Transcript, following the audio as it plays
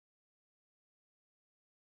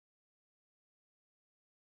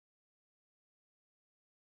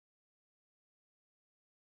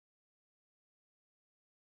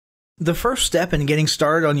The first step in getting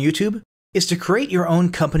started on YouTube is to create your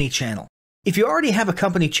own company channel. If you already have a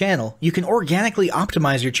company channel, you can organically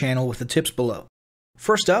optimize your channel with the tips below.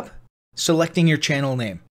 First up, selecting your channel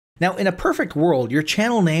name. Now, in a perfect world, your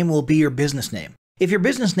channel name will be your business name. If your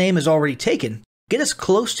business name is already taken, get as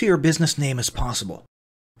close to your business name as possible.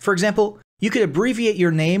 For example, you could abbreviate your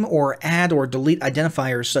name or add or delete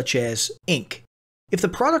identifiers such as Inc. If the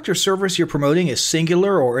product or service you're promoting is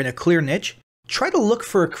singular or in a clear niche, try to look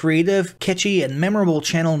for a creative, catchy, and memorable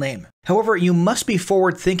channel name. However, you must be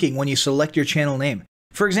forward-thinking when you select your channel name.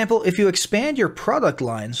 For example, if you expand your product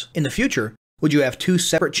lines in the future, would you have 2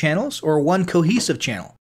 separate channels or 1 cohesive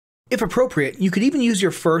channel? If appropriate, you could even use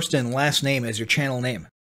your first and last name as your channel name.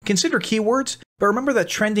 Consider keywords, but remember that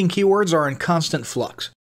trending keywords are in constant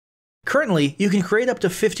flux. Currently, you can create up to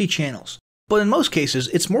 50 channels, but in most cases,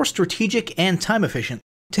 it's more strategic and time efficient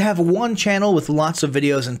to have one channel with lots of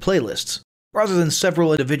videos and playlists, rather than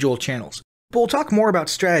several individual channels. But we'll talk more about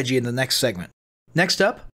strategy in the next segment. Next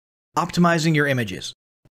up, optimizing your images.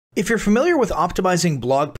 If you're familiar with optimizing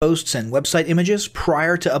blog posts and website images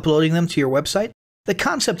prior to uploading them to your website, the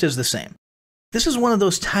concept is the same. This is one of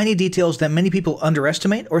those tiny details that many people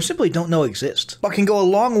underestimate or simply don't know exist, but can go a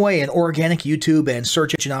long way in organic YouTube and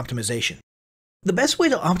search engine optimization. The best way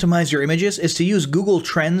to optimize your images is to use Google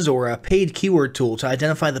Trends or a paid keyword tool to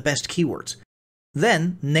identify the best keywords.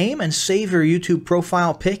 Then, name and save your YouTube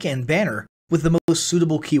profile pic and banner with the most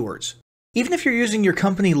suitable keywords. Even if you're using your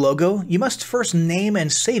company logo, you must first name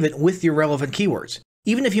and save it with your relevant keywords.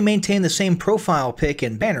 Even if you maintain the same profile pic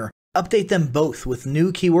and banner, update them both with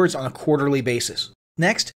new keywords on a quarterly basis.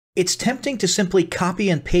 Next, it's tempting to simply copy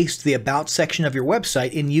and paste the About section of your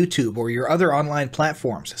website in YouTube or your other online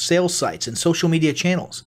platforms, sales sites, and social media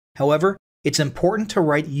channels. However, it's important to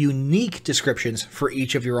write unique descriptions for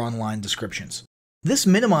each of your online descriptions. This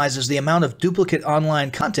minimizes the amount of duplicate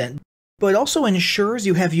online content, but also ensures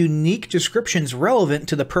you have unique descriptions relevant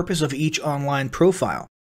to the purpose of each online profile.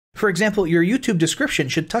 For example, your YouTube description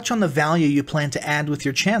should touch on the value you plan to add with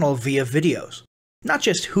your channel via videos, not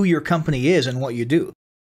just who your company is and what you do.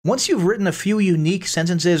 Once you've written a few unique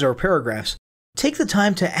sentences or paragraphs, take the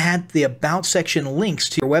time to add the About section links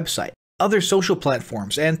to your website, other social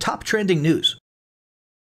platforms, and top trending news.